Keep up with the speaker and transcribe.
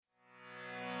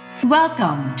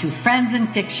Welcome to Friends in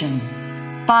Fiction,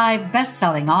 5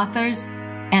 best-selling authors,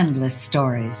 endless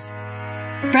stories.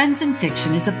 Friends in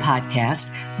Fiction is a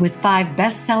podcast with 5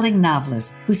 best-selling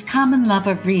novelists whose common love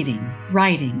of reading,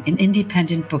 writing, and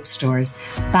independent bookstores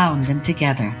bound them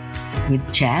together.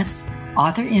 With chats,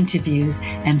 author interviews,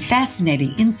 and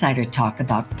fascinating insider talk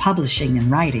about publishing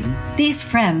and writing, these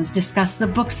friends discuss the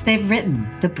books they've written,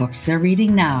 the books they're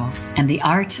reading now, and the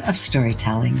art of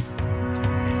storytelling.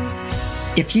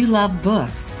 If you love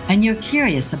books and you're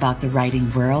curious about the writing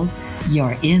world,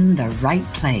 you're in the right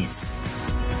place.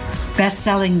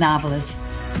 Best-selling novelists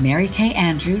Mary Kay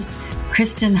Andrews,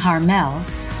 Kristin Harmel,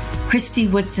 Christy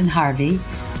Woodson Harvey,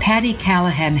 Patty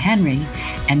Callahan Henry,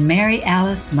 and Mary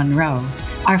Alice Monroe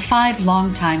are 5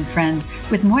 longtime friends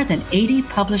with more than 80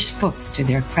 published books to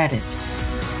their credit.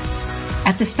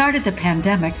 At the start of the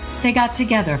pandemic, they got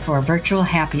together for a virtual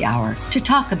happy hour to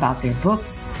talk about their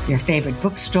books, their favorite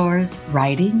bookstores,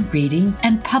 writing, reading,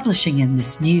 and publishing in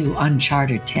this new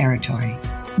uncharted territory.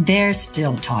 They're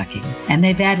still talking, and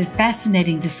they've added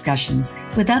fascinating discussions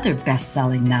with other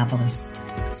best-selling novelists.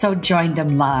 So join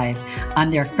them live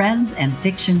on their Friends and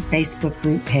Fiction Facebook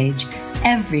group page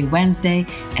every Wednesday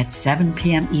at 7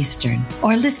 p.m. Eastern,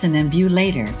 or listen and view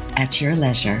later at your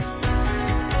leisure.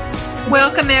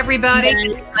 Welcome, everybody,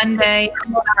 to Monday,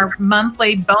 our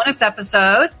monthly bonus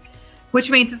episode, which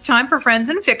means it's time for Friends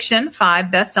in Fiction, 5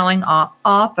 best-selling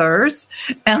authors,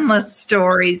 endless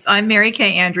stories. I'm Mary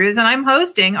Kay Andrews, and I'm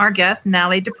hosting our guest,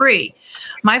 Natalie Dupree.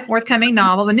 My forthcoming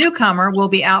novel, The Newcomer, will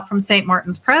be out from St.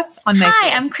 Martin's Press on May 4th.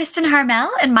 Hi, I'm Kristin Harmel,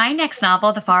 and my next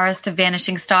novel, The Forest of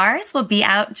Vanishing Stars, will be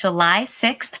out July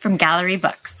 6th from Gallery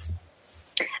Books.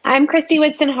 I'm Christy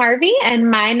Woodson Harvey,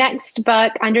 and my next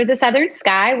book, Under the Southern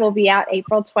Sky, will be out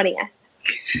April 20th.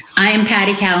 I am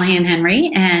Patty Callahan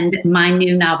Henry, and my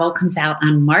new novel comes out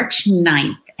on March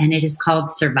 9th, and it is called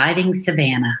Surviving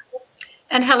Savannah.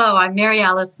 And hello, I'm Mary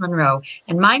Alice Monroe,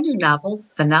 and my new novel,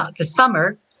 The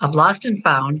Summer of Lost and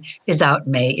Found, is out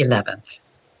May 11th.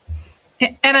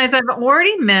 And as I've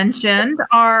already mentioned,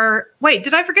 wait,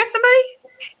 did I forget somebody?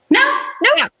 No.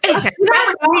 Yeah. Okay.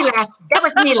 That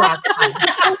was me last time.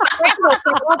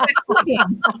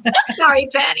 Sorry,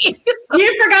 Patty.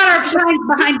 You forgot our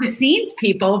behind the scenes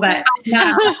people, but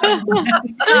no.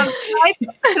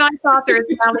 Tonight's author is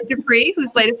Natalie Dupree,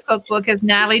 whose latest cookbook is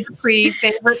Natalie Dupree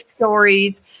Favorite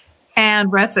Stories and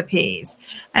Recipes.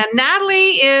 And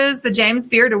Natalie is the James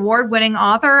Beard Award-winning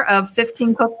author of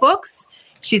 15 cookbooks.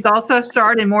 She's also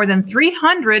starred in more than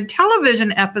 300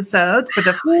 television episodes for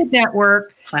the Food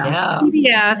Network,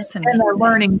 PBS, and the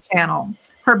Learning Channel.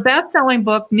 Her best-selling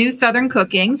book, New Southern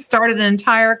Cooking, started an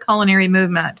entire culinary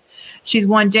movement. She's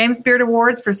won James Beard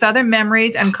Awards for Southern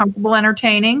Memories and Comfortable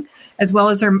Entertaining, as well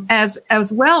as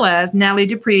Natalie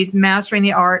Dupree's Mastering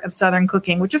the Art of Southern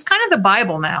Cooking, which is kind of the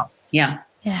Bible now. Yeah.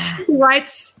 She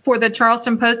writes for the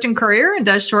Charleston Post and Courier and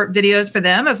does short videos for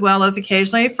them, as well as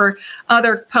occasionally for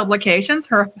other publications.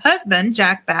 Her husband,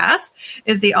 Jack Bass,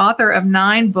 is the author of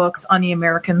 9 books on the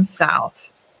American South.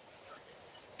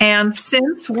 And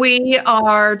since we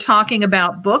are talking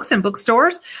about books and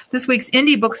bookstores, this week's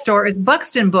indie bookstore is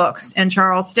Buxton Books in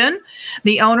Charleston.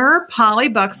 The owner, Polly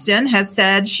Buxton, has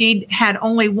said she had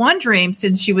only one dream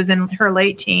since she was in her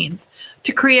late teens: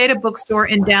 to create a bookstore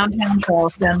in downtown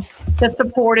Charleston that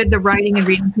supported the writing and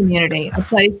reading community, a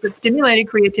place that stimulated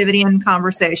creativity and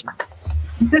conversation.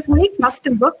 This week,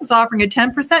 Buxton Books is offering a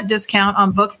 10% discount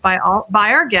on books by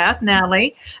our guest,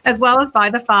 Natalie, as well as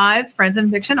by the 5 Friends in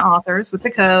Fiction authors with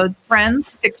the code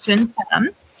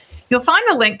FRIENDSFICTION10. You'll find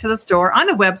the link to the store on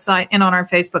the website and on our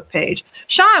Facebook page.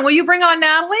 Sean, will you bring on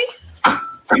Natalie? Yay,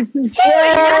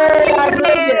 I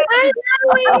made it.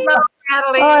 Hello,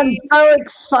 Natalie. I'm so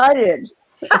excited.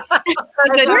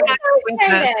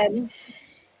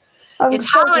 It's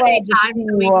holiday time,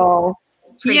 so we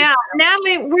Yeah,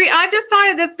 Natalie, I've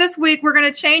decided that this week we're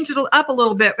going to change it up a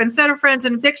little bit. Instead of Friends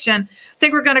in Fiction, I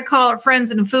think we're going to call it Friends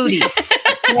in Foodie.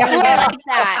 I like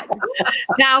that.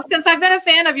 Now, since I've been a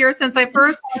fan of yours since I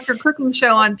first watched your cooking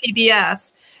show on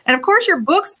PBS, and of course your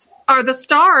books are the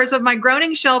stars of my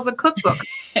groaning shelves of cookbooks.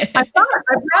 I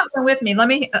brought one with me.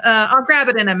 I'll grab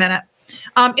it in a minute.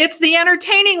 It's the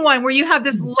entertaining one where you have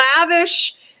this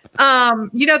lavish,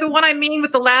 the one I mean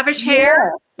with the lavish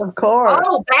hair. Yes, of course.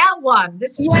 Oh, that one.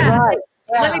 This is right.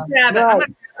 Let me grab Right.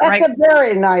 it. That's a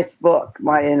very nice book,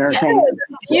 My Entertainment.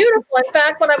 It's beautiful. In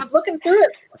fact, when I was looking through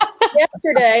it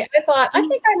yesterday, I thought, I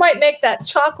think I might make that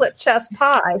chocolate chess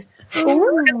pie.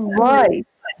 Ooh, right.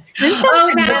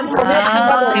 Memory. That's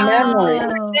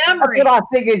what I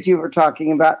figured you were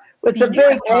talking about, with the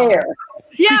big hair.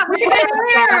 Yeah, big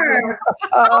hair.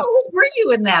 How old were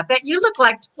you in that? That you look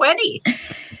like 20.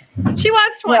 She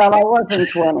was 20. Well, I wasn't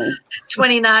 20.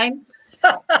 29.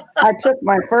 I took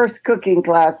my first cooking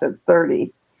class at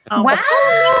 30. Oh, Wow.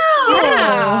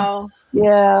 Wow.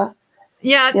 Yeah.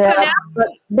 Yeah. Yeah. So now, But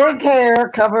big hair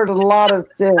covered a lot of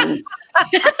sins.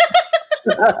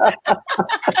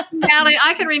 Natalie,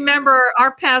 I can remember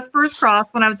our past First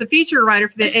Cross when I was a feature writer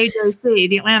for the AJC,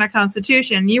 the Atlanta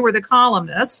Constitution. You were the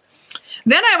columnist.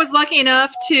 Then I was lucky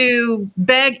enough to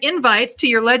beg invites to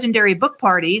your legendary book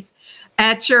parties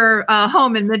at your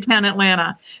home in Midtown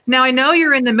Atlanta. Now, I know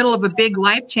you're in the middle of a big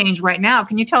life change right now.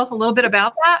 Can you tell us a little bit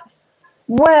about that?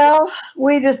 Well,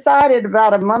 we decided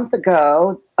about a month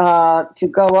ago to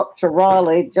go up to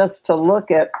Raleigh just to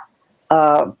look at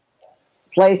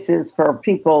places for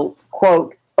people,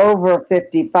 quote, over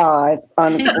 55,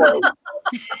 unquote,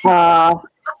 to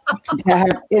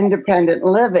have independent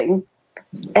living.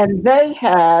 And they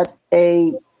had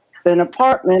an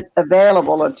apartment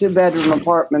available, a 2-bedroom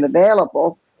apartment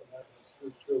available.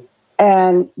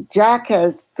 And Jack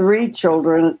has 3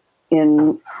 children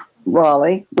in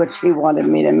Raleigh, which he wanted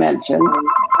me to mention.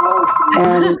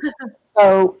 And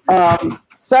so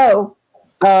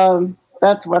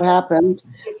that's what happened.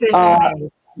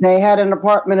 They had an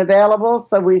apartment available,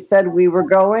 so we said we were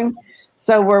going.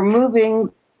 So we're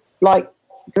moving like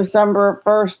December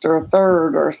 1st or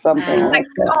 3rd or something like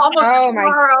that. Almost Oh, my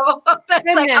tomorrow. That's like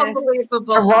goodness.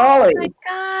 unbelievable. To Raleigh. Oh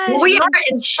my gosh. We are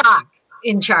in shock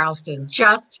in Charleston.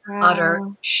 Just Wow. utter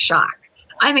shock.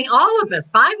 I mean, all of us,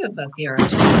 5 of us here. Are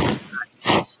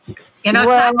just, you know,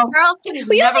 Well, Charleston is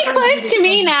Well, you'll never be gonna close the to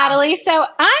me, same. Natalie, so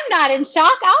I'm not in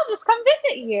shock. I'll just come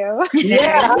visit you.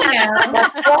 Yeah,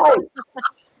 that's right.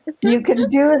 You can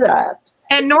do that.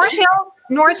 And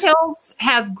North Hills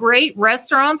has great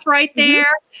restaurants right there.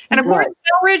 And of course, Right.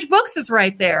 Bell Ridge Books is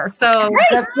right there. So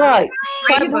That's right.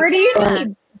 What more do you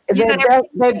need?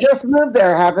 They've just moved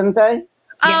there, haven't they?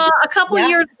 a couple Yeah.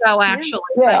 years ago, actually.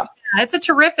 Yeah. But it's a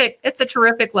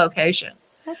terrific location.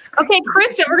 That's great. Okay,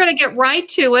 Kristen, we're going to get right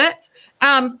to it.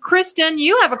 Kristen,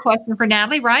 you have a question for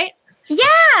Natalie, right?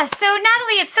 Yeah. So,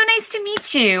 Natalie, it's so nice to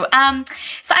meet you.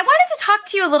 So I wanted to talk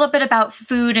to you a little bit about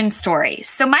food and stories.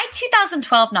 So my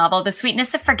 2012 novel, The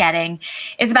Sweetness of Forgetting,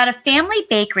 is about a family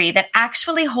bakery that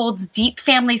actually holds deep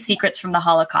family secrets from the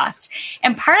Holocaust.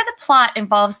 And part of the plot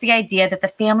involves the idea that the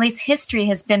family's history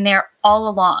has been there all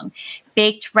along,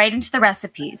 baked right into the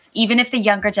recipes, even if the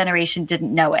younger generation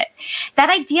didn't know it. That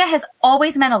idea has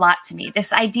always meant a lot to me,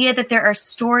 this idea that there are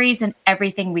stories in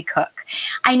everything we cook.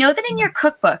 I know that in your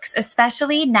cookbooks,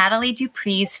 especially Natalie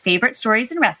Dupree's favorite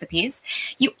stories and recipes,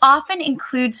 you often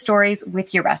include stories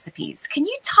with your recipes. Can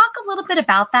you talk a little bit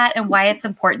about that and why it's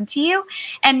important to you,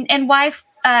 and why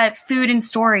food and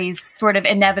stories sort of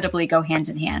inevitably go hand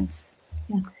in hand?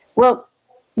 Well,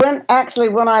 when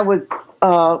I was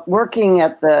working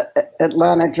at the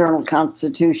Atlanta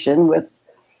Journal-Constitution with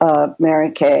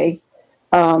Mary Kay,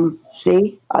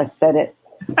 see, I said it.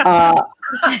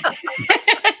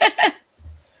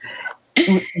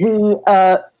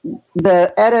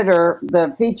 The editor,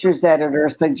 the features editor,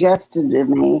 suggested to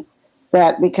me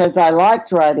that because I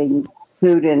liked writing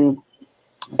food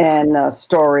and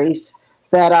stories,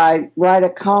 that I write a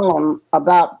column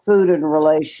about food and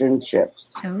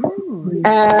relationships. Ooh.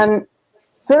 And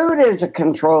food is a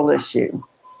control issue.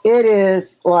 It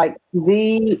is like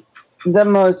the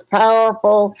most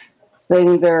powerful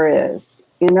thing there is.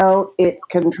 You know, it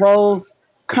controls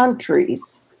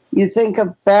countries. You think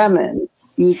of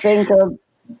famines. You think of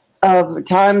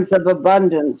times of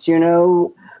abundance. You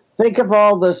know, think of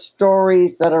all the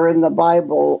stories that are in the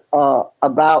Bible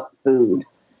about food.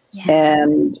 Yeah.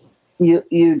 And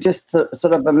you just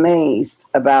sort of amazed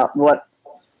about what,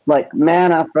 like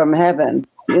manna from heaven,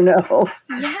 you know,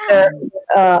 Yeah.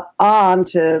 on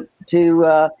to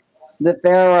the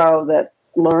Pharaoh that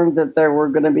learned that there were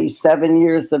going to be 7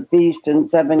 years of feast and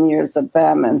 7 years of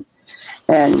famine.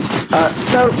 And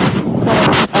so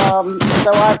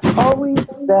I've always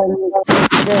been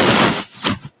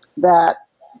convinced that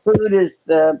food is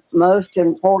the most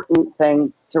important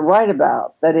thing to write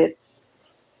about, that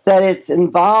it's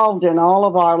involved in all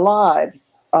of our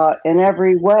lives in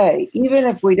every way. Even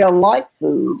if we don't like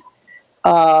food,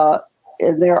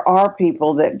 there are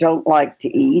people that don't like to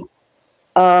eat.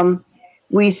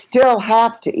 We still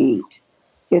have to eat.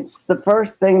 It's the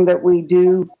first thing that we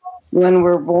do when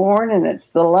we're born, and it's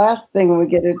the last thing we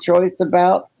get a choice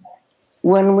about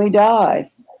when we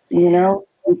die. You know,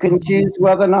 you can choose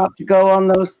whether or not to go on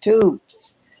those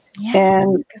tubes. Yeah.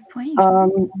 And Good point.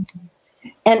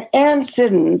 and Anne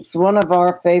Siddons, one of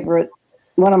my favorite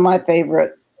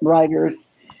writers,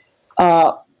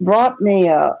 brought me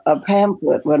a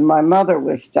pamphlet when my mother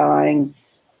was dying.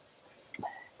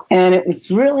 And it was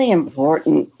really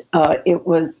important.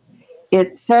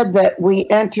 It said that we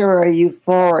enter a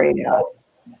euphoria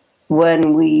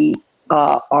when we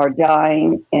are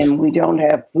dying and we don't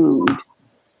have food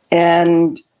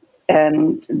and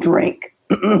drink.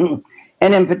 And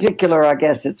in particular, I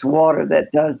guess it's water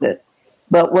that does it.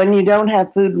 But when you don't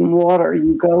have food and water,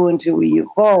 you go into a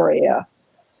euphoria,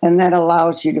 and that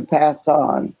allows you to pass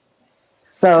on.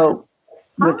 So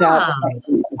without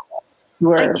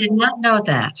I did not know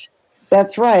that.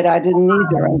 That's right. I didn't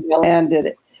either until Ann did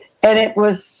it. And it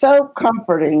was so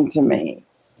comforting to me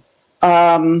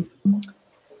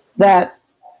that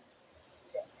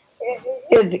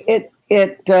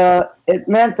it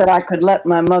meant that I could let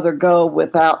my mother go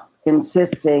without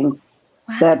insisting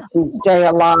that she stay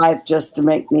alive just to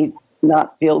make me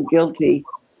not feel guilty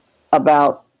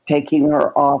about taking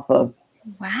her off of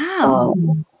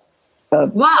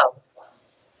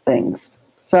things.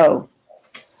 So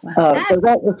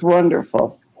that was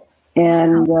wonderful.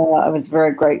 And I was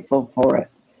very grateful for it.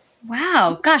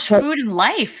 Wow. Gosh, food and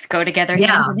life go together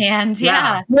hand in hand.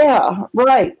 Yeah. Yeah,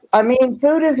 right. I mean,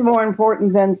 food is more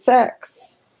important than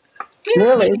sex.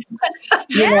 Really.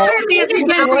 You know, you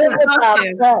can live without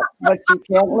sex, but you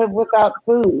can't live without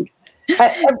food.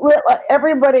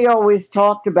 Everybody always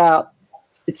talked about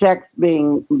sex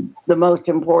being the most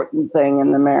important thing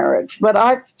in the marriage, but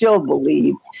I still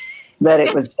believe that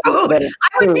it was food. I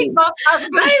would think most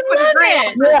husbands would agree.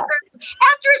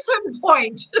 After a certain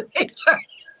point, they start.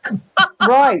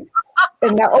 Right.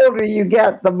 And the older you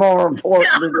get, the more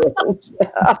important it is.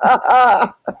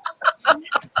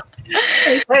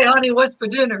 Hey, honey, what's for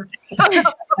dinner?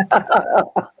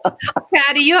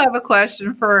 Patty, you have a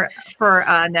question for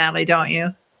Natalie, don't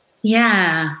you?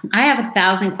 Yeah, I have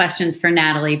 1,000 questions for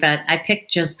Natalie, but I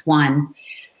picked just one.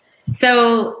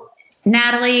 So,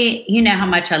 Natalie, you know how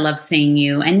much I love seeing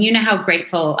you, and you know how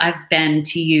grateful I've been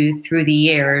to you through the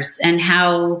years, and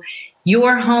how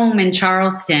your home in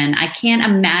Charleston, I can't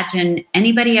imagine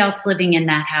anybody else living in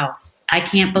that house. I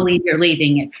can't believe you're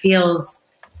leaving. It feels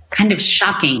kind of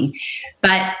shocking.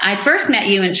 But I first met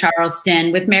you in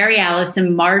Charleston with Mary Alice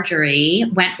and Marjorie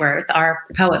Wentworth, our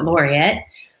poet laureate.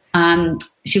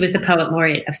 She was the poet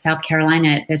laureate of South Carolina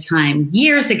at the time,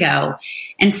 years ago.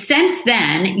 And since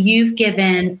then, you've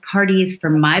given parties for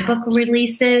my book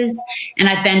releases, and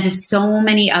I've been to so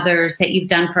many others that you've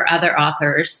done for other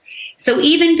authors. So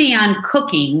even beyond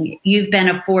cooking, you've been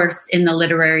a force in the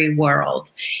literary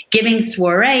world, giving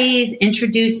soirees,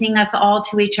 introducing us all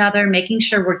to each other, making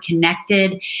sure we're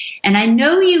connected. And I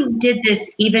know you did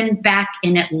this even back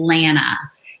in Atlanta.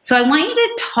 So I want you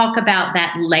to talk about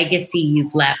that legacy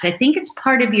you've left. I think it's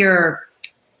part of your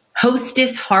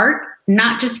hostess heart,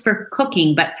 not just for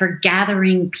cooking, but for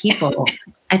gathering people.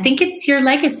 I think it's your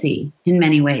legacy in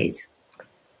many ways.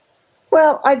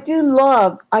 Well, I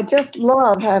just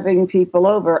love having people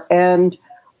over. And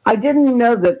I didn't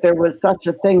know that there was such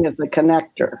a thing as a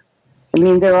connector. I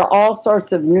mean, there are all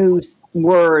sorts of new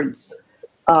words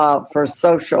for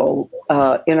social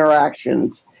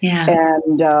interactions. Yeah.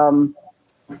 And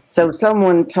so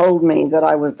someone told me that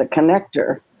I was the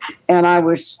connector, and I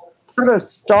was sort of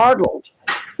startled.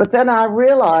 But then I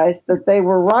realized that they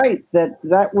were right,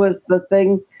 that was the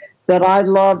thing that I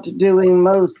loved doing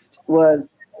most was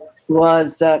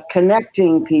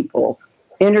connecting people,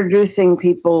 introducing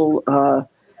people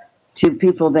to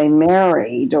people they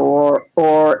married, or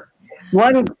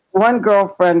one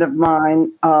girlfriend of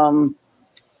mine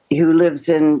who lives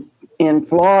in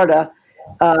Florida,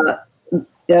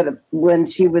 that when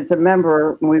she was a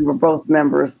member, we were both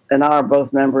members and are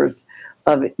both members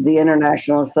of the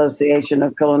International Association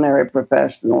of Culinary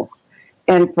Professionals.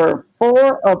 And for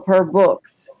 4 of her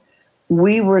books,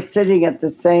 we were sitting at the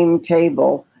same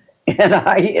table, and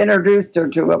I introduced her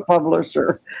to a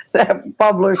publisher that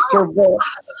published her books.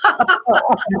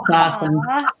 That's awesome.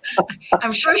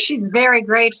 I'm sure she's very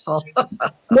grateful.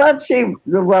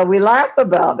 Well, we laugh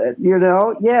about it, you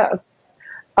know, yes.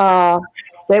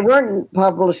 They weren't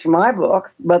published my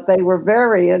books, but they were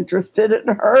very interested in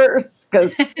hers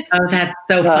because that's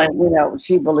so fun. You know,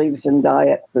 she believes in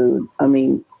diet food. I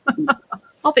mean,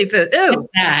 healthy food. Ooh,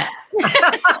 that.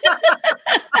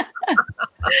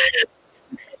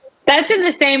 That's in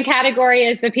the same category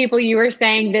as the people you were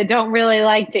saying that don't really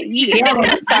like to eat.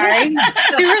 Sorry.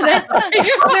 There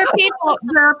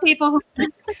are people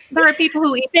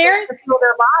who eat there. To fuel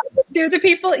their body. They're the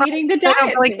people eating the diet. They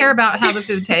don't really care about how the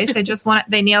food tastes. They just want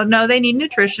it. They know they need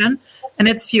nutrition, and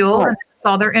it's fuel, and that's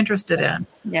all they're interested in.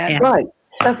 Yeah. Right.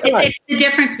 That's right. It's the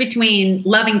difference between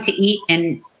loving to eat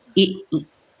and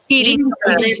Eating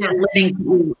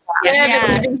living.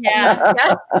 Yeah.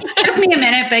 Took me a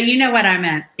minute, but you know what I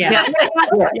meant. Yeah.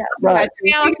 Right.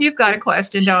 Alex, you've got a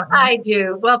question, don't you? I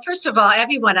do. Well, first of all,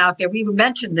 everyone out there, we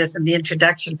mentioned this in the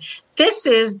introduction. This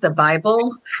is the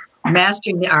Bible,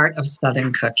 Mastering the Art of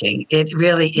Southern Cooking. It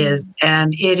really is.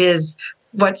 And it is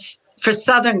what's for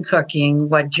Southern cooking,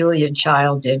 what Julia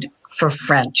Child did for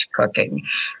French cooking.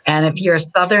 And if you're a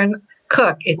Southern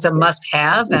cook, it's a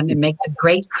must-have, and it makes a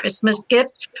great Christmas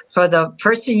gift for the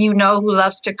person you know who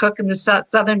loves to cook in the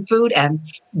Southern food and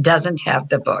doesn't have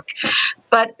the book.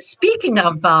 But speaking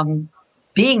of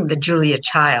being the Julia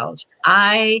Child,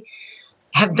 I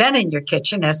have been in your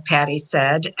kitchen, as Patty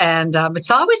said, and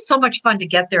it's always so much fun to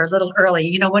get there a little early.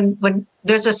 You know, when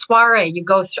there's a soiree, you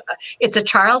go through, it's a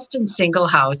Charleston single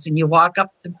house, and you walk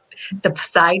up the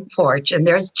side porch, and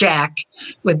there's Jack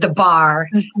with the bar,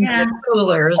 and the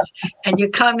coolers, and you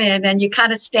come in and you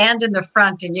kind of stand in the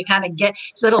front and you kind of get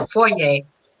little foyer,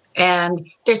 and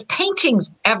there's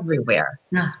paintings everywhere.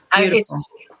 You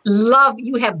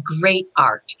have great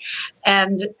art.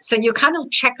 And so you kind of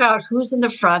check out who's in the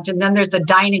front, and then there's the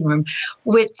dining room,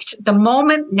 which the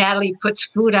moment Natalie puts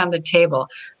food on the table,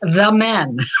 the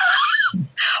men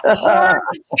hoard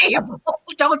the table,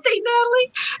 don't they,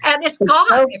 Natalie? And it's gone.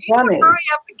 So if you don't hurry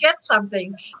up and get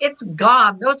something, it's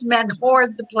gone. Those men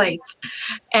hoard the plates.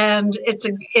 And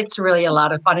it's really a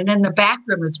lot of fun. And in the back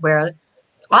room is where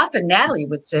often Natalie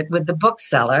would sit with the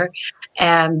bookseller,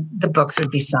 and the books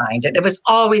would be signed. And it was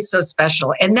always so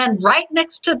special. And then right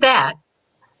next to that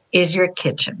is your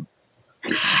kitchen.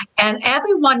 And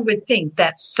everyone would think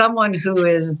that someone who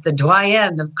is the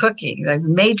doyen of cooking, the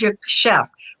major chef,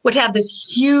 would have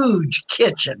this huge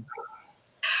kitchen.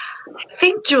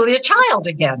 Think Julia Child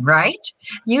again, right?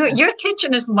 Your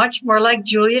kitchen is much more like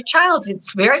Julia Child's.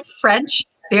 It's very French,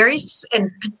 and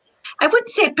I wouldn't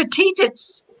say petite.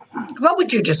 What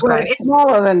would you describe it? It's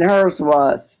smaller than hers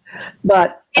was,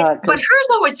 but hers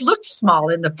always looked small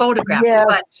in the photographs. Yeah,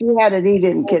 but she had it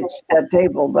eating kitchen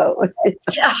table though.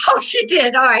 Oh, she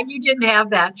did. All right, you didn't have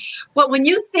that. But when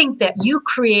you think that you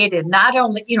created not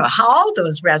only all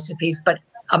those recipes, but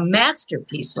a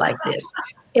masterpiece like this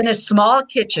in a small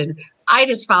kitchen, I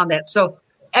just found that so.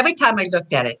 Every time I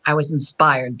looked at it, I was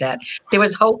inspired that there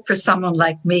was hope for someone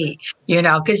like me.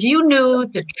 Because you knew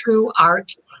the true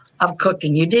art of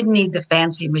cooking. You didn't need the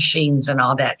fancy machines and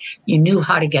all that. You knew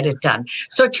how to get it done.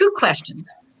 So 2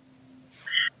 questions.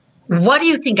 What do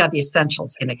you think are the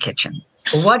essentials in a kitchen?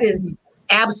 What is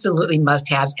absolutely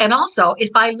must-haves? And also, if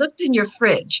I looked in your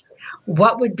fridge,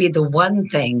 what would be the one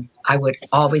thing I would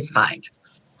always find?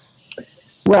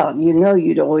 Well,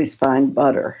 you'd always find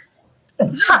butter.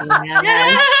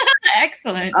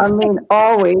 Excellent. I mean,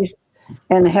 always,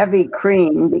 and heavy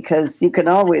cream, because you can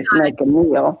always make a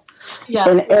meal. Yeah.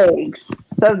 And eggs.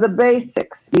 So the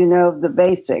basics, the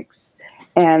basics.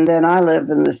 And then I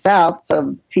live in the South,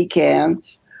 so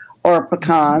pecans or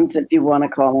pecans, if you want to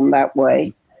call them that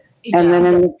way. Yeah. And then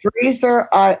in the freezer,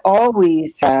 I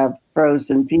always have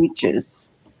frozen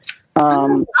peaches.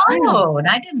 And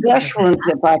I didn't fresh ones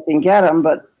if I can get them,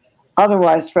 but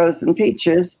otherwise frozen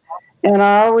peaches. And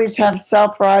I always have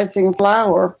self-rising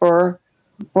flour for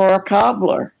a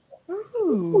cobbler.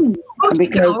 Ooh. You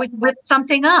can always whip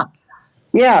something up.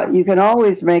 Yeah, you can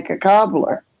always make a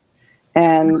cobbler.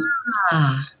 And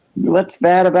what's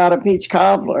bad about a peach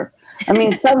cobbler? I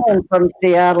mean, someone from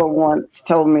Seattle once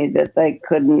told me that they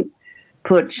couldn't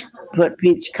put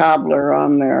peach cobbler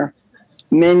on their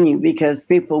menu because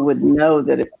people would know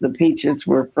that if the peaches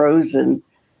were frozen,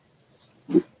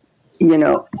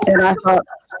 And I thought,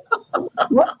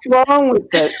 what's wrong with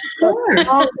it?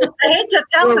 I hate to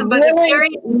tell them, but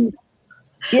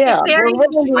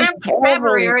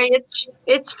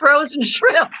it's frozen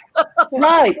shrimp.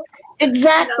 Right,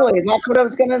 exactly. That's what I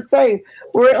was going to say.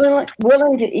 We're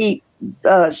willing to eat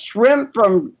shrimp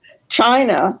from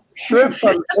China, shrimp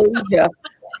from Asia,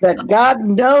 that God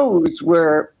knows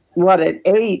what it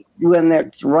ate when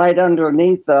it's right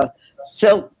underneath a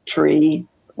silk tree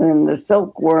and the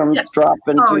silkworms drop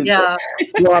into the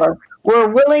water. We're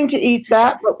willing to eat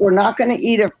that, but we're not going to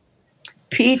eat a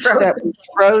peach that was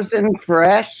frozen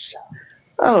fresh.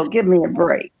 Oh, give me a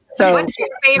break. So, what's your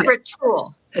favorite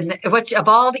tool? And of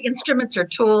all the instruments or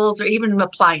tools or even an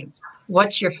appliance,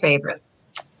 what's your favorite?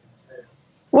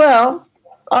 Well,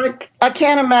 I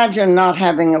can't imagine not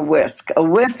having a whisk. A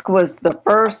whisk was the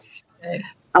first,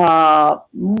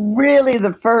 really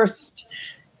the first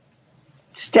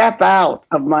step out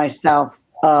of myself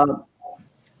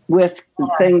whisk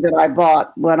thing that I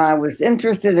bought when I was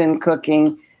interested in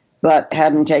cooking but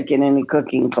hadn't taken any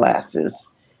cooking classes.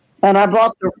 And I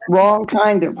bought the wrong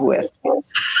kind of whisk.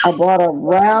 I bought a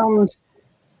round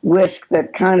whisk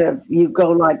that kind of, you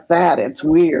go like that. It's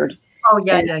weird. Oh,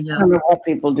 yeah. I don't know what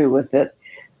people do with it,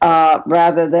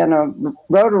 rather than a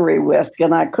rotary whisk.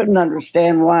 And I couldn't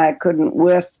understand why I couldn't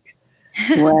whisk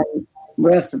when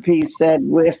recipes said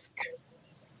whisk.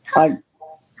 I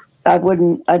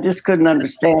just couldn't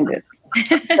understand it.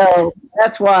 So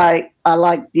that's why I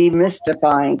like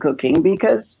demystifying cooking,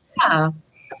 because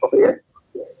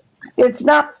it's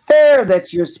not fair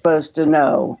that you're supposed to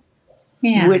know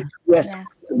which whisk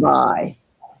to buy.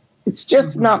 It's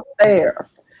just not fair.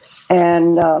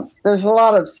 And there's a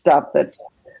lot of stuff that's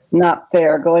not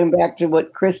fair. Going back to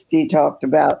what Christy talked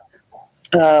about,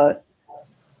 a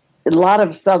lot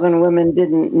of Southern women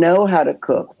didn't know how to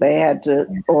cook. They had to,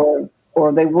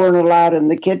 or they weren't allowed in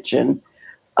the kitchen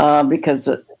because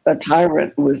a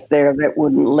tyrant was there that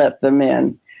wouldn't let them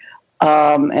in.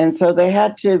 And so they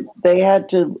had to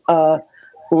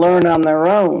learn on their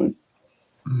own.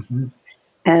 Mm-hmm.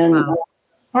 And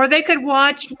or they could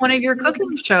watch one of your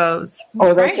cooking shows.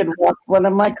 Or they could watch one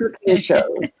of my cooking shows.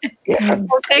 Yeah.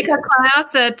 Or take a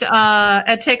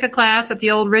class at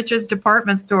the old Rich's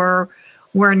department store,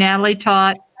 where Natalie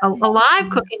taught a live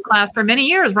cooking class for many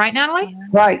years, right, Natalie?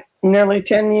 Right, nearly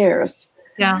 10 years.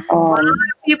 Yeah, a lot of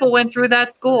people went through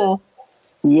that school.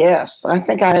 Yes, I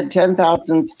think I had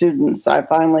 10,000 students. I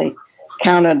finally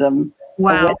counted them.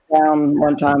 Wow. I went down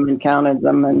one time and counted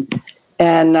them,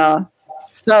 and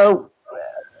so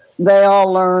they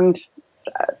all learned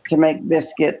to make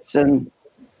biscuits and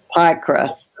pie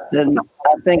crusts, and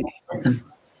I think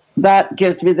that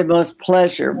gives me the most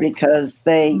pleasure because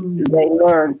they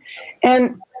learn.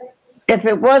 And if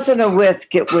it wasn't a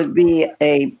whisk, it would be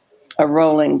a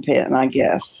rolling pin, I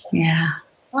guess. Yeah.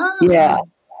 Yeah.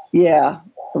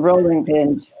 The rolling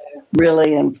pin's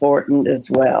really important as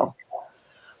well.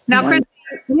 Now, Chris,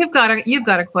 you've got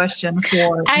a question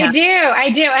for. I do,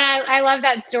 and I love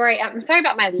that story. I'm sorry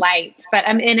about my light, but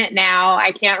I'm in it now.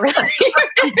 I can't really.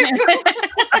 I'm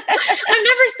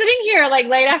never sitting here like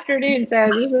late afternoon, so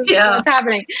this is what's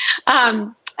happening.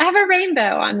 I have a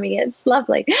rainbow on me. It's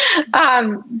lovely.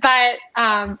 But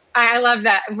I love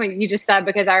that what you just said,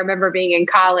 because I remember being in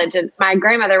college and my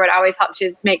grandmother would always help. She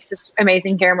makes this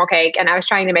amazing caramel cake. And I was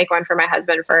trying to make one for my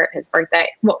husband for his birthday.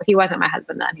 Well, he wasn't my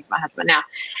husband then. He's my husband now.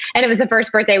 And it was the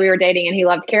first birthday we were dating and he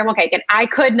loved caramel cake. And I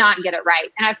could not get it right.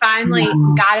 And I finally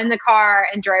got in the car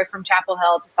and drove from Chapel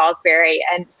Hill to Salisbury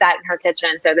and sat in her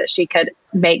kitchen so that she could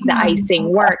make the icing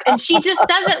work. And she just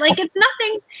does it like it's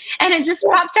nothing. And it just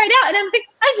pops right out. And I'm like,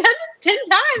 I've done this 10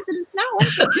 times and it's not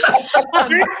working.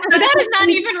 But that is not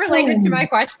even related to my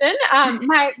question.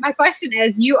 My question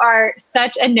is, you are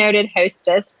such a noted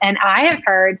hostess, and I have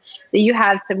heard that you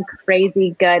have some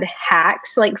crazy good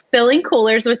hacks, like filling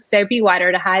coolers with soapy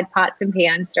water to hide pots and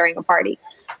pans during a party.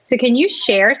 So can you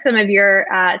share some of your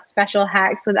special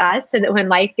hacks with us so that when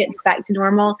life gets back to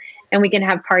normal and we can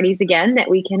have parties again, that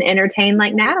we can entertain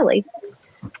like Natalie?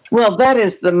 Well, that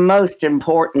is the most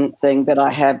important thing that I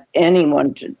have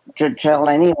anyone to tell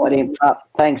anybody about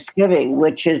Thanksgiving,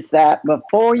 which is that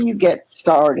before you get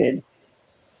started,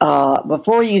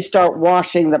 before you start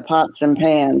washing the pots and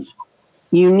pans,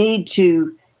 you need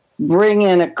to bring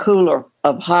in a cooler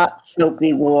of hot,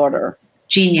 soapy water.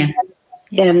 Genius.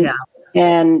 And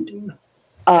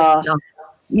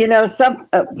you know, some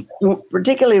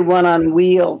particularly one on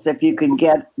wheels, if you can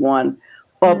get one.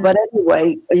 Well, but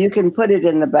anyway, you can put it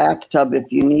in the bathtub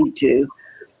if you need to.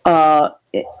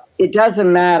 It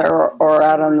doesn't matter, or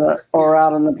out on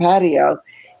the patio.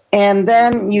 And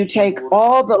then you take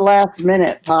all the last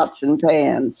minute pots and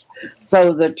pans.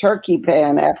 So the turkey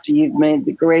pan after you've made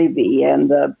the gravy, and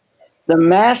the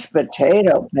mashed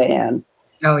potato pan.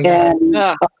 Oh yeah. And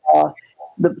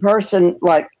the person,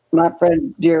 like my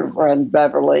dear friend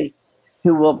Beverly,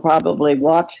 who will probably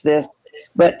watch this,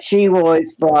 but she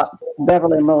always brought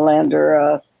Beverly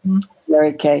Melander,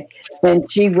 Mary Kay, and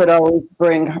she would always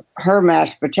bring her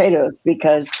mashed potatoes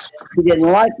because she didn't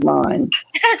like mine.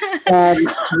 And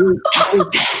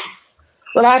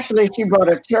well, actually, she brought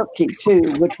a turkey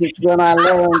too, which is when I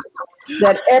learned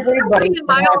that everybody can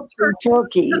have 2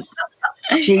 turkeys.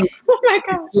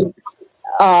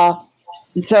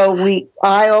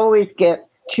 I always get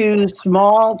 2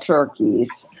 small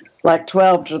turkeys, like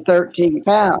 12 to 13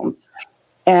 pounds.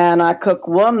 And I cook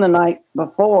one the night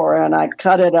before, and I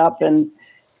cut it up and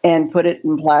put it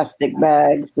in plastic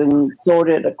bags and sort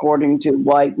it according to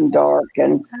white and dark.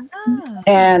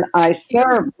 And I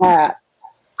serve that.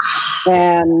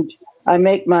 And I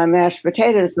make my mashed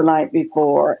potatoes the night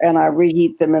before, and I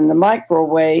reheat them in the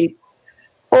microwave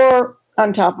or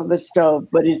on top of the stove,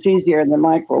 but it's easier in the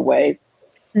microwave.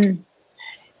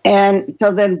 And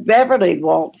so then Beverly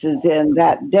waltzes in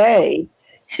that day,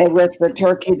 with the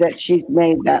turkey that she's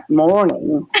made that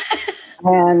morning.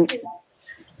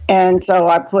 And so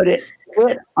I put it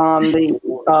on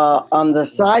the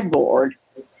sideboard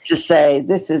to say,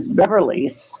 this is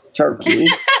Beverly's turkey.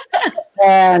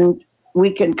 And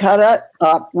we can cut it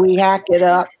up. We hack it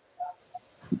up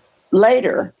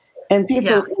later. And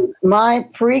people eat my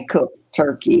pre-cooked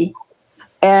turkey,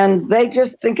 and they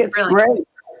just think it's great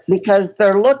because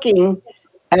they're looking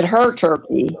at her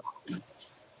turkey,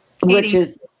 which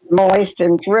is moist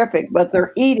and terrific, but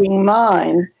they're eating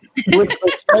mine, which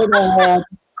was straight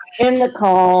in the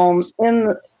calm,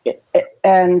 and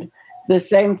the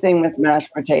same thing with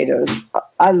mashed potatoes.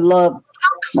 I love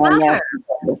my mashed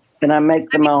potatoes, and I make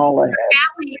them all ahead.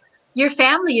 Your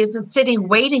family isn't sitting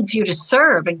waiting for you to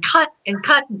serve and cut and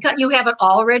cut and cut. You have it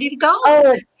all ready to go.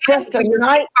 Oh, it's just a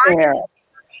nightmare.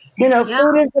 You know,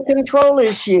 food is a control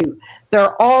issue.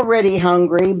 They're already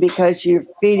hungry because you're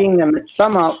feeding them at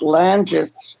some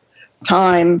outlandish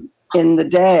time in the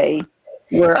day,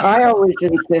 where I always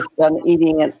insist on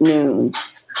eating at noon.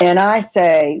 And I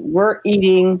say, we're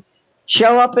eating,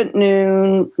 show up at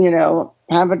noon, you know,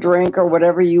 have a drink or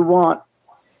whatever you want.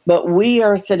 But we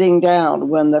are sitting down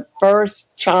when the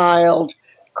first child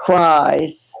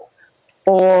cries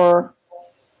or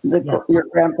your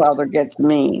grandfather gets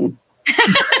mean.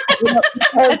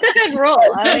 That's a good rule.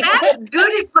 That's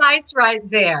good advice right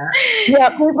there. Yeah,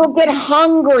 people get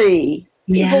hungry.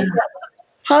 Yeah. People get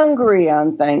hungry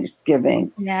on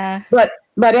Thanksgiving. Yeah. But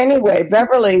anyway,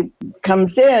 Beverly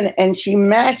comes in and she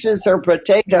mashes her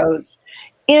potatoes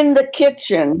in the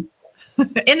kitchen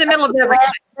in the middle of the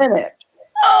last minute.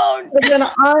 Oh, no. And then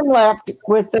I'm left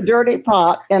with the dirty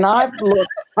pot, and I've worked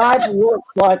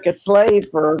like a slave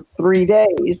for 3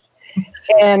 days,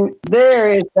 and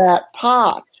there is that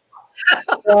pot.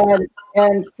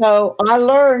 And so I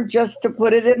learned just to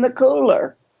put it in the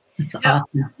cooler. That's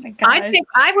awesome. I think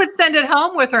I would send it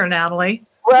home with her, Natalie.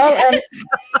 Well, and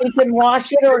she can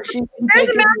wash it, or she can There's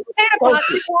take a mashed potato pot.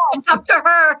 It's up to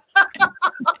her.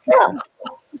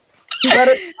 But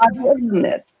I've hidden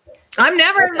it. I'm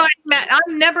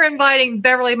never inviting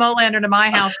Beverly Molander to my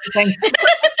house for Thanksgiving.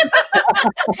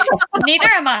 neither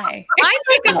am I. I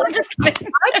think I'm just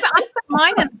kidding. I put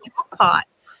mine in the pot,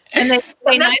 and they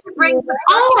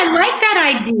Oh, I like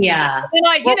that idea. and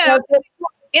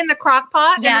in the crock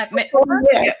pot. Yeah.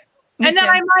 Yes. And then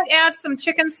I might add some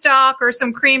chicken stock or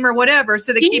some cream or whatever,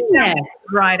 so they keep them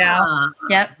dried out.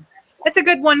 Yep. It's a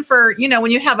good one for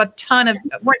when you have a ton of.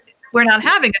 We're not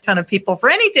having a ton of people for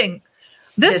anything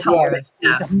this holiday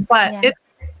season, but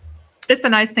it's a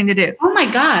nice thing to do. Oh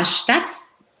my gosh,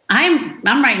 I'm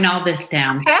writing all this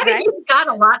down. Patty, you've got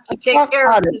a lot to take care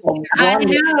of. I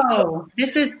know.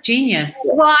 This is genius.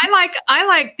 Well, I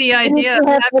like the idea Did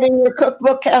you have it in your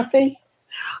cookbook, Kathy?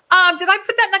 Did I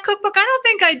put that in the cookbook? I don't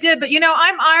think I did, but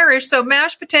I'm Irish, so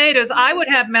mashed potatoes. I would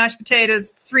have mashed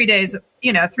potatoes 3 days,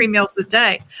 3 meals a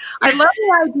day. I love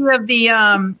the idea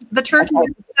of the turkey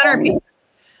as the centerpiece.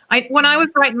 When I was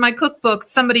writing my cookbook,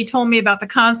 somebody told me about the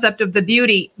concept of the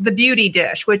beauty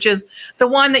dish, which is the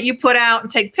one that you put out and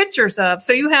take pictures of.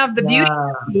 So you have the beauty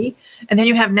turkey, and then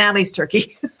you have Natalie's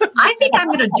turkey. I think I'm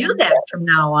going to do that from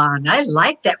now on. I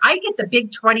like that. I get the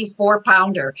big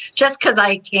 24-pounder just because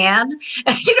I can,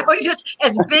 just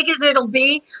as big as it'll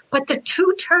be. But the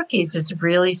 2 turkeys is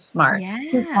really smart.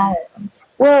 Yeah.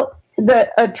 Well,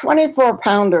 a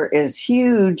 24-pounder is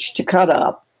huge to cut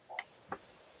up.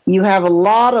 You have a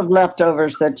lot of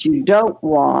leftovers that you don't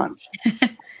want.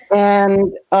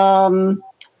 And but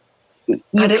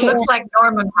it looks like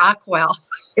Norman Rockwell.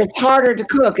 It's harder to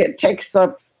cook. It takes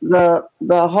up the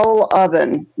whole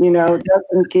oven,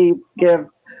 doesn't give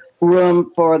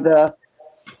room for the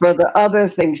other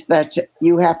things that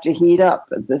you have to heat up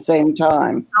at the same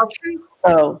time. Okay.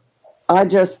 So I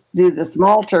just do the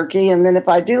small turkey, and then if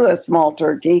I do a small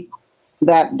turkey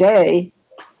that day,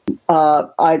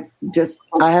 I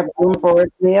have room for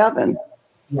it in the oven.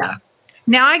 Yeah.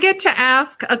 Now I get to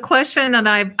ask a question, and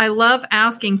I love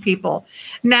asking people.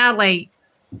 Natalie,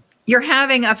 you're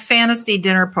having a fantasy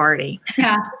dinner party.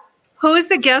 Yeah. Who is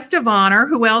the guest of honor?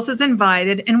 Who else is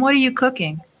invited? And what are you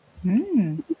cooking?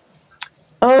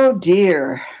 Oh,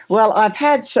 dear. Well, I've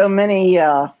had so many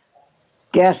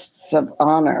guests of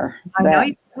honor. I know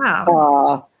you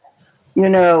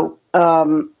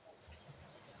have.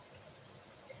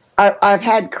 I've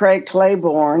had Craig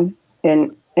Claiborne,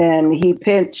 and he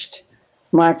pinched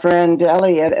my friend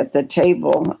Elliot at the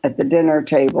dinner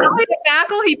table. Elliot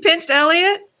Backel, he pinched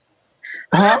Elliot?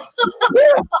 Huh?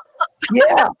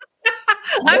 Yeah.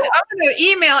 I'm going to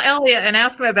email Elliot and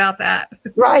ask him about that.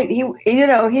 Right. He's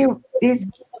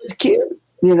cute,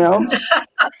 and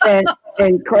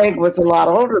and Craig was a lot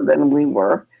older than we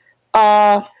were.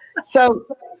 So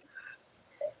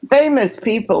famous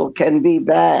people can be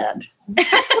bad.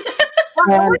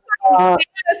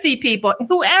 Fantasy people,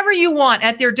 whoever you want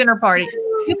at their dinner party,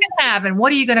 you can have. And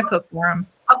what are you going to cook for them?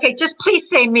 Okay, just please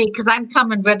say me, because I'm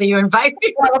coming whether you invite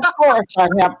me. Well, of course, I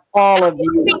have all of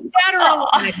you. Dead or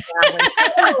alive,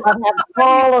 I have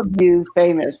all of you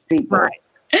famous people. right.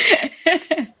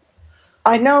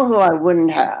 I know who I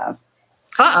wouldn't have.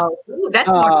 Uh-oh. That's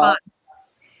more fun.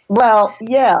 Well,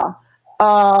 yeah.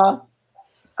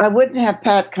 I wouldn't have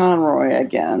Pat Conroy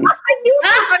again. I knew you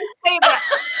were going to say that.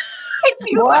 I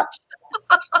knew What?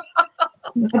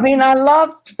 I mean, I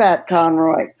loved Pat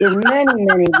Conroy in many,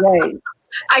 many ways.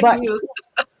 I knew.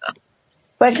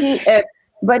 But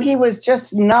he was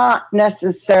just not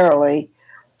necessarily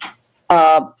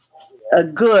a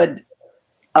good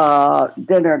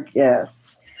dinner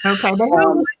guest. Okay. But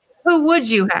who would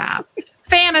you have?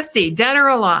 Fantasy, dead or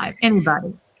alive?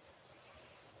 Anybody?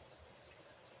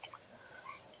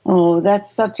 Oh,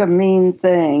 that's such a mean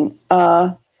thing.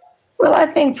 Well, I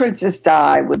think Princess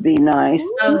Di would be nice.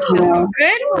 Oh,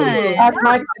 good one. I'd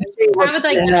like to see what's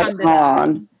going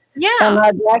on. Yeah. And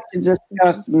I'd like to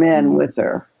discuss men with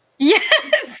her.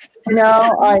 Yes.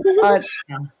 I'd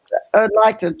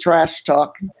like to trash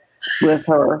talk with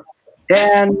her.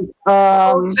 And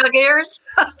Old jug ears?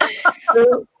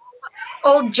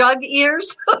 Old jug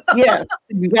ears? yes,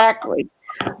 exactly.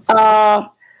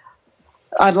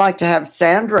 I'd like to have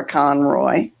Sandra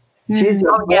Conroy. She's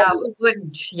we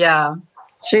wouldn't. Yeah.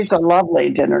 She's a lovely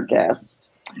dinner guest.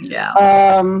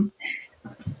 Yeah.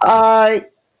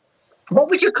 What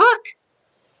would you cook?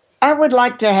 I would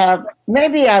like to have,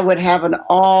 maybe I would have an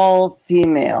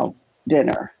all-female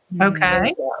dinner.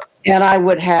 Okay. And I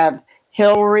would have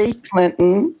Hillary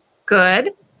Clinton.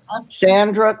 Good.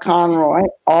 Sandra Conroy,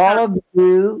 all of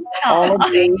you.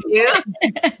 Thank you.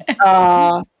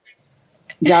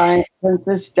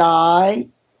 Princess Di.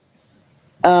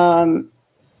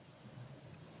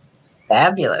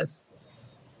 Fabulous.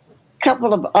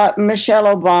 Couple of Michelle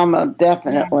Obama,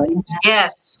 definitely.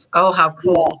 Yes. Oh, how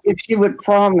cool. If she would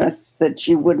promise that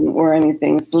she wouldn't wear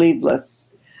anything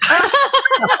sleeveless.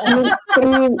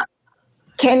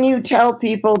 Can you tell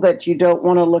people that you don't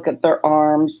want to look at their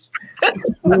arms?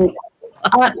 My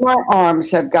arms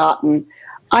have gotten,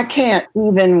 I can't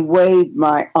even wave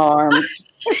my arms.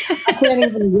 I can't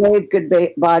even wave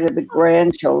goodbye to the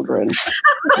grandchildren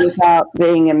without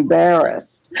being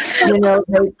embarrassed. You know,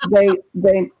 they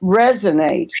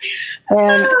resonate.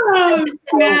 And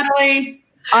Natalie.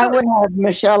 I would have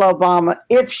Michelle Obama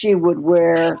if she would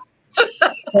wear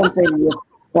something with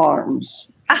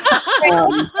arms.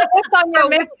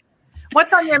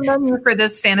 What's on your menu for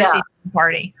this fantasy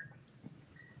party?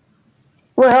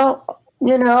 Well,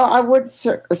 you know, I would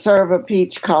serve a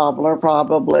peach cobbler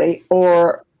probably,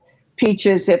 or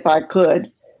peaches if I could,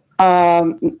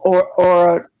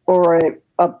 or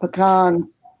a pecan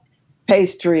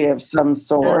pastry of some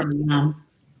sort.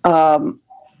 But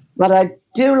I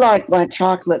do like my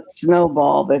chocolate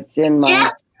snowball that's in my.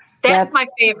 Yes, that's my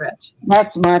favorite.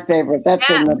 That's my favorite. That's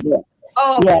in the book.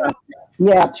 Oh,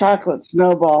 yeah, chocolate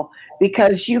snowball,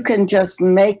 because you can just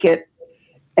make it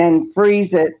and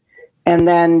freeze it and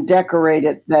then decorate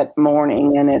it that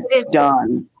morning, and it's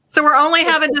done. So we're only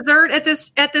having dessert at this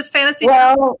fantasy.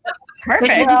 Well,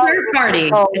 perfect. Dessert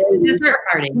party. Dessert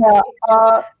party. Yeah,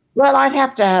 well, I'd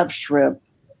have to have shrimp.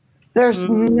 There's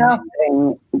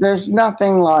nothing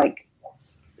like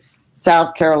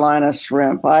South Carolina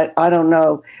shrimp. I don't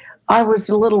know. I was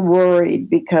a little worried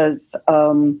because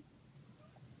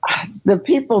the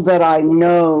people that I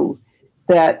know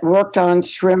that worked on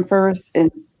shrimpers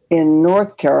in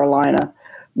North Carolina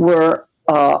were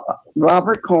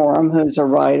Robert Coram, who's a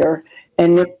writer,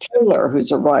 and Nick Taylor,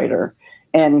 who's a writer.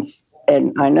 And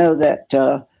I know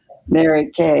that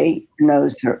Mary Kay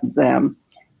knows them.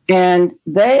 And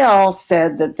they all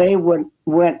said that they went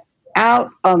out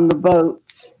on the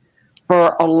boats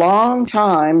for a long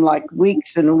time, like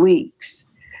weeks and weeks.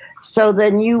 So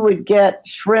then you would get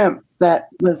shrimp that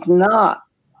was not.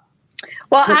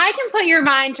 Well, I can put your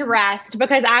mind to rest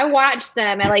because I watch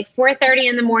them at like 4:30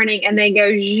 in the morning and they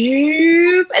go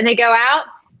zoop and they go out.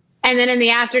 And then in the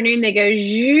afternoon, they go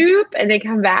zoop and they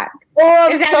come back.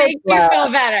 Oh, if that makes you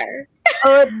feel better.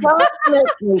 Oh, it does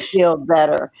make me feel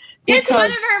better. It's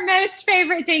one of our most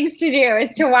favorite things to do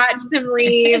is to watch them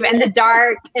leave in the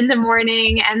dark in the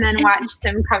morning and then watch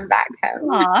them come back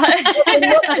home. They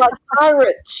look like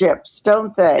pirate ships,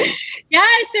 don't they?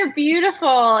 Yes, they're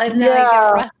beautiful in like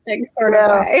a rustic sort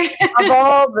of way. Of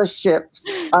all the ships,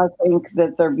 I think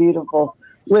that they're beautiful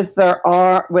with their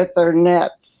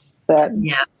nets.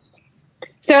 Yes.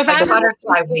 So if I'm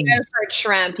butterfly wings for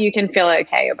shrimp, you can feel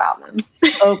okay about them.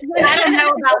 Okay. I don't know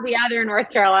about the other North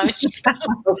Carolina.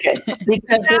 Okay,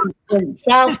 because in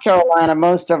South Carolina,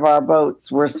 most of our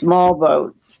boats were small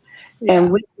boats,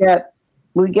 and we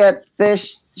get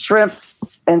fish, shrimp,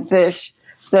 and fish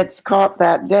that's caught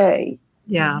that day.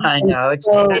 Yeah, I know it's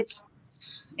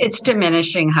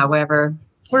diminishing. However,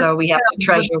 so we have to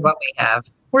treasure what we have.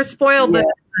 we're spoiled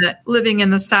living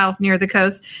in the South near the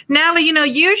coast. Natalie,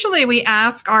 usually we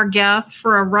ask our guests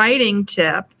for a writing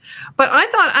tip, but I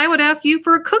thought I would ask you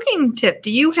for a cooking tip.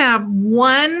 Do you have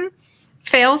one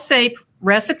fail-safe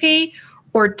recipe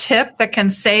or tip that can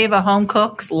save a home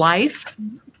cook's life?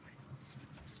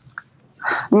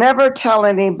 Never tell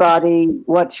anybody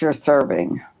what you're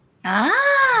serving.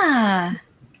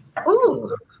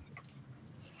 Ooh.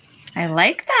 I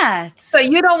like that. So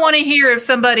you don't want to hear if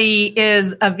somebody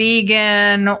is a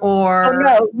vegan or... Oh,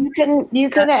 no, you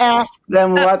can ask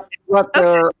them what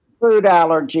their food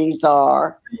allergies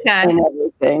are and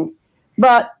everything.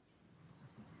 But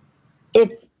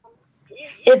if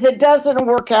it doesn't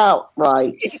work out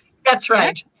right, that's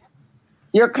right.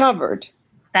 You're covered.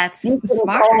 That's you can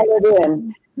smart. Call it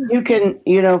in. You can,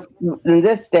 in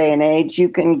this day and age, you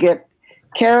can get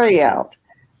carry out.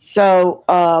 So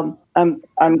I'm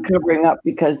covering up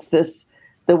because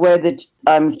the way that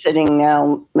I'm sitting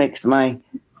now makes my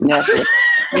neck.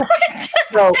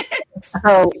 So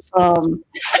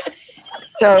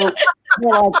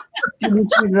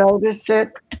didn't you notice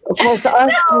it? Of course,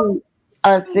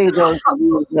 I see those of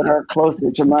you that are closer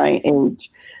to my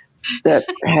age that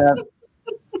have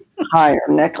higher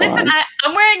necklines. Listen,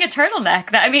 I'm wearing a turtleneck.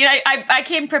 I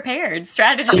came prepared.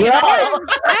 Strategy. Yeah.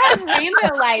 I have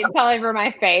rainbow lights all over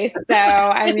my face. So,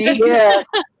 Yeah.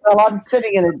 Well, I'm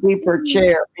sitting in a deeper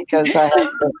chair because I have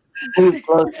to move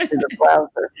close to the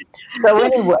browser. So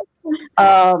anyway,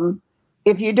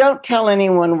 if you don't tell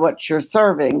anyone what you're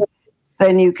serving,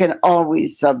 then you can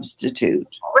always substitute.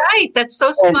 Right. That's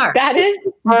so smart. That is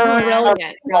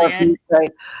brilliant. You say,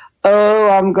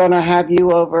 I'm going to have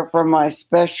you over for my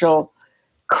special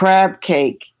crab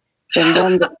cake. And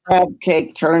then the crab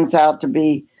cake turns out to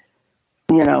be,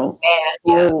 or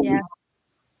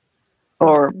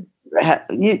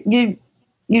you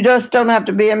just don't have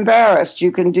to be embarrassed.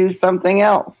 You can do something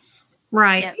else.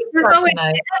 Right.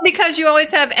 Because you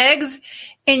always have eggs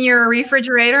in your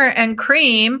refrigerator and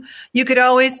cream, you could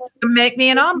always make me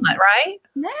an omelet, right?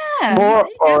 Yeah.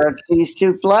 Or a cheese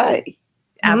souffle.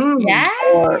 Absolutely. Yeah.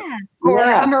 Or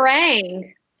a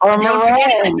meringue. Or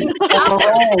meringue. Meringues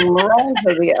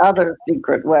are the other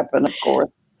secret weapon, of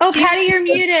course. Oh, Patty, you're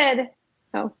muted.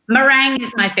 Oh, meringue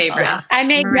is my favorite. I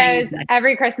make those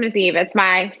every Christmas Eve. It's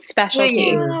my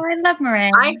specialty. Oh, I love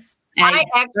meringues. I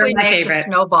actually make a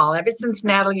snowball. Ever since,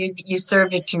 Natalie, you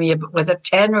served it to me, was it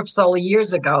 10 or so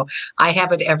years ago? I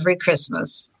have it every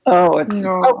Christmas. Oh, it's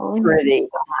so pretty.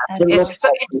 It's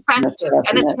festive,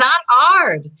 and it's not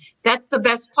hard. That's the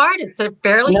best part. It's a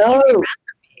fairly easy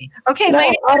recipe. Okay,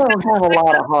 I don't have a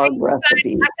lot of hard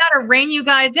recipes. I've got to rein you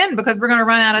guys in because we're going to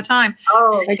run out of time.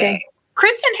 Oh, okay.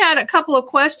 Kristen had a couple of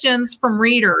questions from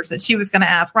readers that she was going to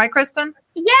ask, right, Kristen?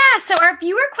 Yeah, so our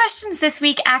viewer questions this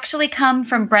week actually come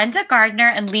from Brenda Gardner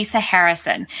and Lisa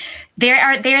Harrison. They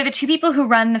are the two people who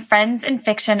run the Friends in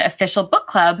Fiction official book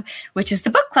club, which is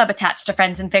the book club attached to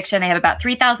Friends in Fiction. They have about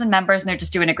 3,000 members, and they're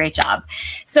just doing a great job.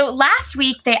 So last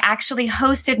week, they actually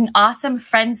hosted an awesome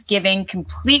Friendsgiving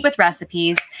complete with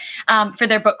recipes for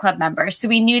their book club members. So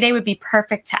we knew they would be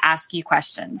perfect to ask you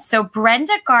questions. So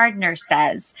Brenda Gardner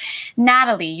says,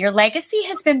 Natalie, your legacy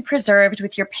has been preserved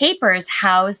with your papers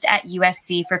housed at USC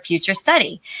for future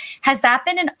study. Has that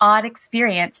been an odd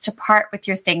experience to part with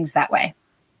your things that way?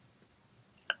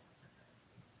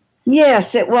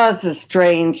 Yes, it was a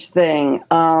strange thing.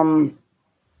 Cliff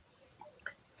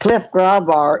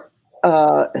Graubart,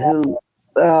 who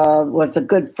was a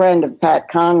good friend of Pat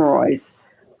Conroy's,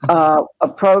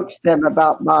 approached them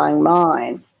about buying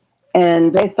mine,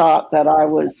 and they thought that I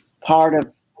was part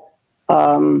of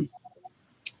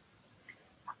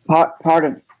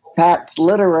Pat's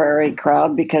literary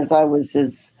crowd because I was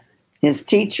his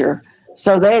teacher.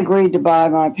 So they agreed to buy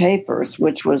my papers,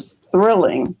 which was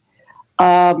thrilling.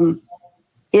 But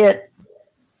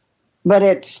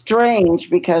it's strange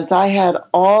because I had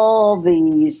all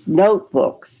these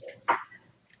notebooks.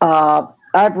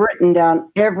 I've written down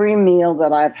every meal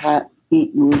that I've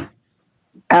eaten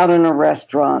out in a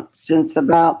restaurant since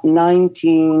about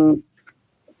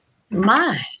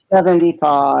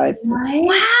 1975.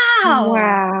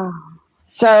 Wow.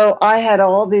 So I had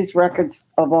all these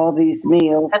records of all these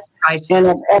meals and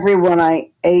of everyone I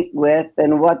ate with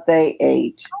and what they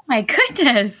ate. Oh my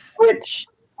goodness. Which,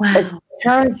 as it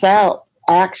turns out,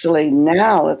 actually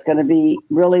now it's going to be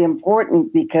really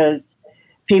important because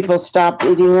people stopped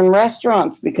eating in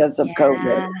restaurants because of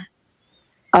COVID.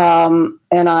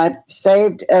 And I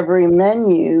saved every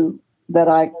menu that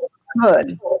I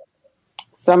could.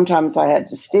 Sometimes I had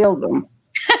to steal them.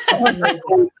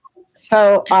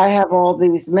 So I have all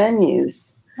these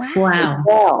menus. Wow.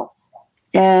 Well.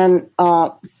 And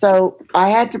so I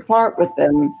had to part with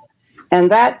them.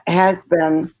 And that has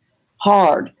been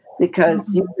hard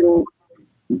because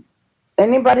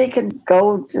anybody can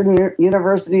go to the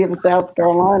University of South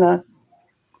Carolina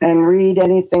and read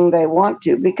anything they want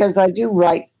to, because I do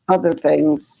write other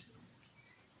things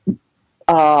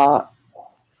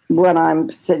when I'm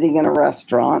sitting in a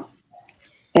restaurant.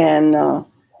 And,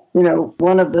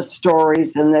 one of the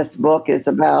stories in this book is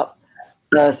about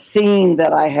the scene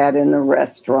that I had in the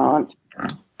restaurant.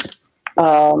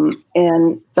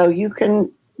 And so you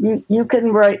can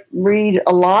read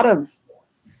a lot of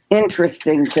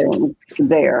interesting things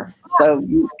there. So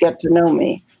you get to know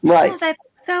me. Right. Oh, that's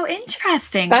so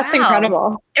interesting. That's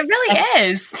incredible. It really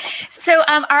is. So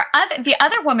the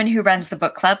other woman who runs the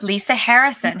book club, Lisa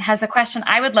Harrison, has a question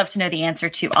I would love to know the answer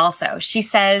to also. She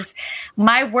says,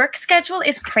 my work schedule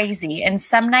is crazy, and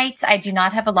some nights I do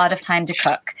not have a lot of time to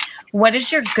cook. What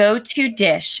is your go-to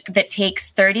dish that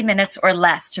takes 30 minutes or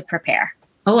less to prepare?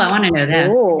 Oh, I want to know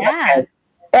this. Ooh, Yeah. okay.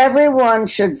 Everyone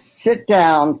should sit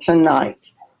down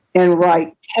tonight and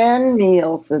write 10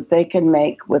 meals that they can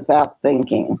make without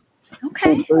thinking.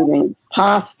 Okay. Including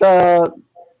pasta,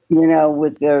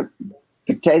 with the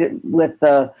potato, with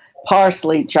the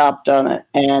parsley chopped on it,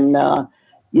 and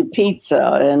your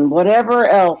pizza, and whatever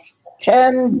else.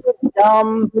 10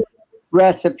 dumb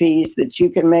recipes that you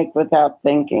can make without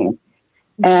thinking.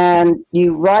 And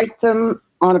you write them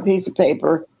on a piece of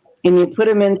paper, and you put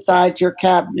them inside your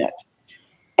cabinet.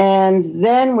 And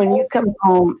then when you come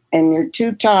home and you're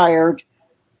too tired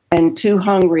and too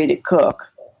hungry to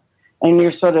cook, and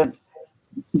you're sort of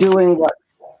doing what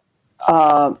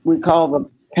we call the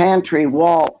pantry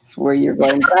waltz, where you're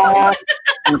going back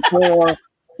and forth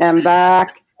and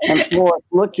back and forth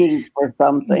looking for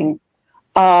something,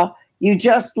 you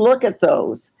just look at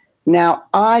those. Now,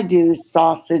 I do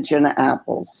sausage and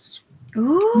apples.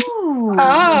 Ooh.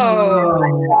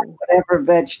 Oh. Whatever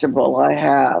vegetable I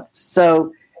have.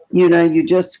 So, you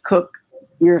just cook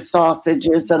your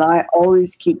sausages, and I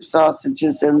always keep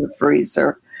sausages in the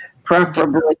freezer,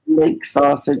 preferably leek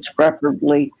sausage,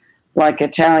 preferably like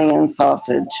Italian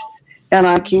sausage. And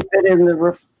I keep it in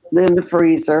the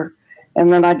freezer,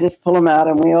 and then I just pull them out,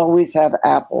 and we always have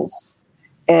apples.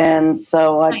 And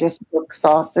so I just cook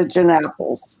sausage and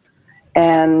apples.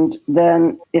 And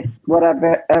then if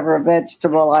whatever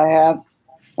vegetable I have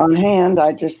on hand,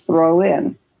 I just throw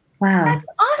in. Wow. That's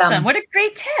awesome. What a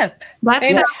great tip.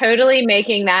 I'm totally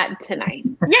making that tonight.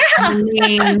 Yeah. I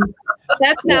mean,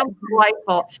 That sounds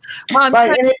delightful.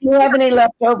 Right, and if you have any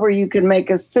left over, you can make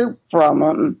a soup from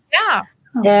them. Yeah.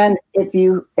 And if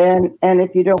you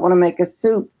if you don't want to make a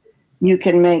soup, you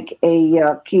can make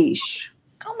a quiche.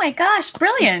 Oh my gosh,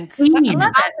 brilliant. I Mm. love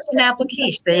it. Sausage and apple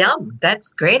quiche. Yum.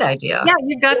 That's a great idea. Yeah,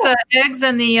 you got the eggs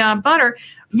and the butter.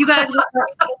 You guys,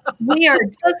 we are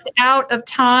just out of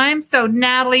time. So,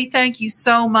 Natalie, thank you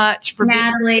so much for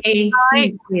Natalie,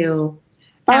 thank you.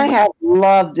 I have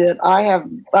loved it.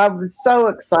 I'm so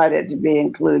excited to be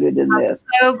included in this.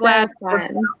 so glad.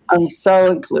 Fun. I'm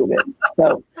so included.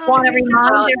 So Want to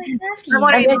remind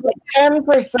everyone. I get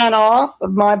 10% off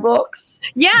of my books.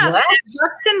 Yes, What? it's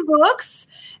Buxton Books.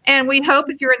 And we hope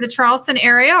if you're in the Charleston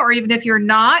area, or even if you're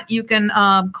not, you can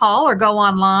call or go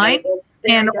online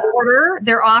and order.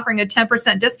 They're offering a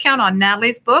 10% discount on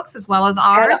Natalie's books as well as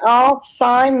ours. And I'll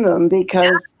sign them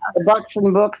because the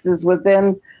Buxton Books is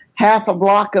within half a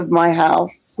block of my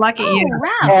house. Lucky you. Oh,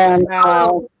 wow. And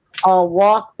Wow. I'll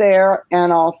walk there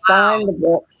and I'll sign the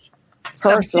books,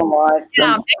 personalize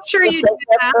Yeah, them. make sure you do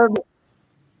that. They're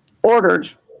ordered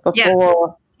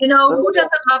before. Who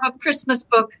doesn't love a Christmas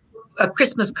book, a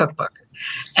Christmas cookbook?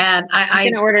 And I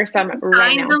can order some right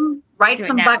sign now. them right Do it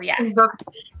from now, Buxton Books.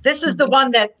 This is the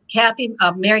one that Kathy,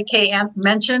 Mary Kay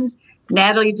mentioned,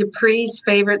 Natalie Dupree's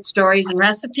favorite stories and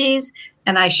recipes.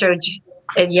 And I showed you,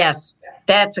 and yes,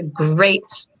 that's a great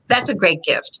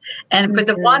gift. And for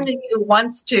the one who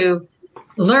wants to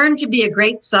learn to be a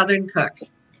great Southern cook,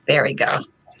 there we go.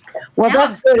 Well, Yeah,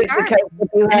 that's good start. because if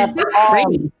you have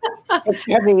it's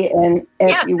heavy, and if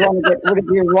Yes. you want to get rid of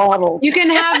your waddles. You can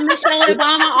have Michelle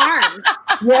Obama arms.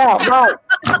 Yeah, right.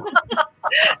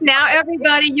 Now,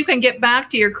 everybody, you can get back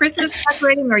to your Christmas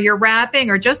decorating or your wrapping,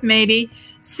 or just maybe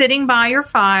sitting by your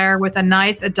fire with a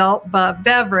nice adult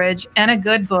beverage and a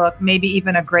good book, maybe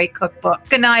even a great cookbook.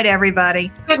 Good night,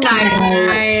 everybody. Good night.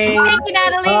 Thank you, Natalie.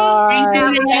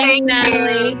 Natalie. Thanks,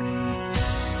 Natalie.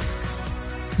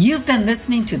 You've been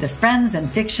listening to the Friends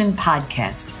and Fiction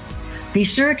podcast. Be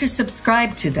sure to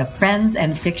subscribe to the Friends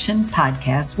and Fiction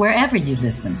podcast wherever you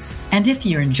listen. And if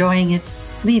you're enjoying it,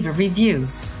 leave a review.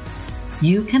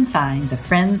 You can find the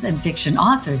Friends and Fiction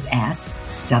authors at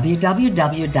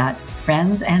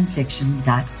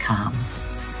www.friendsandfiction.com,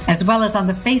 as well as on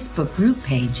the Facebook group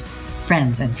page,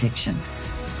 Friends and Fiction.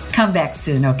 Come back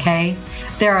soon, okay?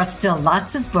 There are still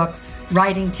lots of books,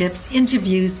 writing tips,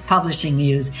 interviews, publishing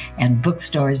news, and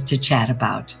bookstores to chat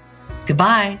about.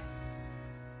 Goodbye.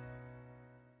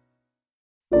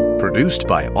 Produced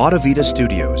by Audavita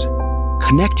Studios.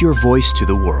 Connect your voice to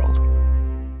the world.